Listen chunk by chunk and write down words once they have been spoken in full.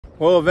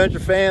Well, adventure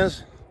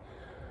fans,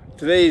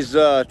 today's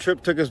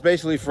trip took us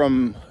basically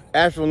from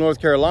Ashville, North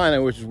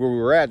Carolina, which is where we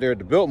were at there at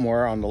the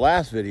Biltmore on the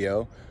last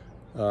video.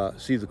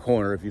 See the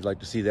corner if you'd like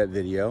to see that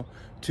video,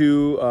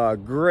 to a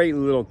great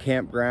little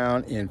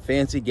campground in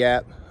Fancy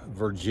Gap,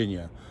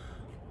 Virginia.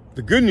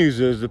 The good news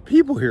is the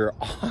people here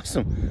are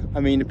awesome.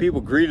 I mean, the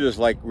people greeted us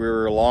like we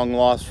were long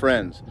lost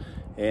friends.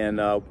 And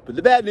but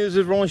the bad news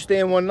is we're only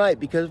staying one night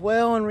because,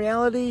 well, in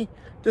reality,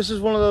 this is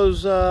one of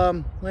those,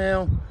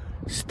 well,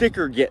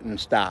 sticker getting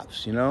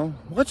stops, you know?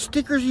 What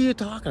stickers are you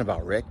talking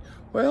about, Rick?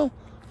 Well,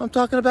 I'm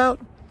talking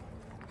about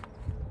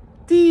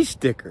these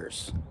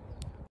stickers.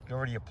 You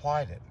already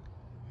applied it.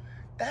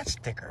 That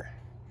sticker.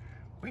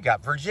 We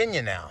got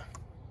Virginia now.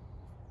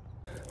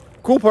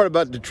 Cool part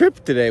about the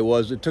trip today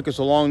was it took us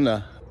along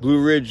the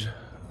Blue Ridge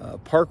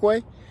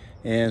Pkwy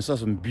and saw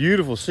some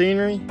beautiful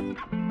scenery.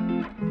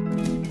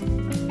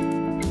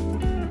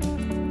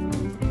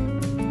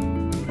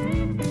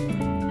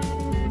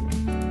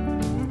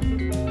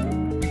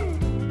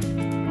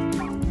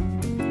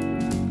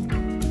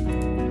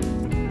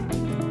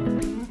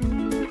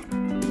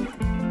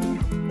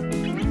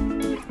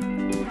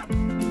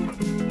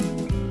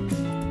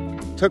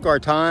 Took our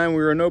time,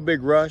 we were in no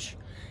big rush,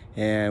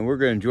 and we're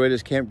gonna enjoy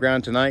this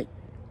campground tonight.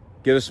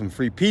 Get us some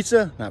free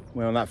pizza,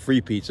 not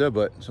free pizza,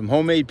 but some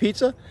homemade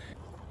pizza.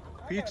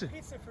 Pizza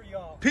for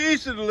y'all.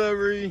 Pizza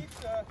delivery.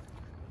 Pizza.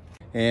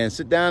 And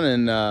sit down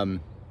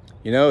and,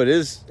 you know, it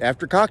is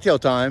after cocktail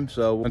time,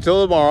 so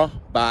until tomorrow,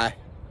 bye.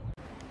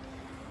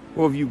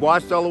 Well, if you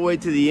watched all the way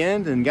to the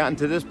end and gotten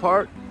to this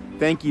part,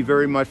 thank you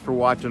very much for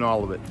watching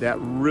all of it. That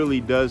really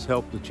does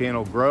help the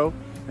channel grow,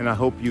 and I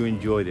hope you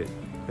enjoyed it.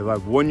 If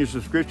I've won your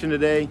subscription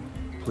today,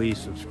 please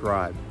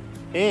subscribe.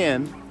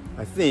 And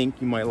I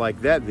think you might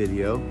like that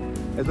video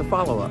as a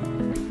follow-up.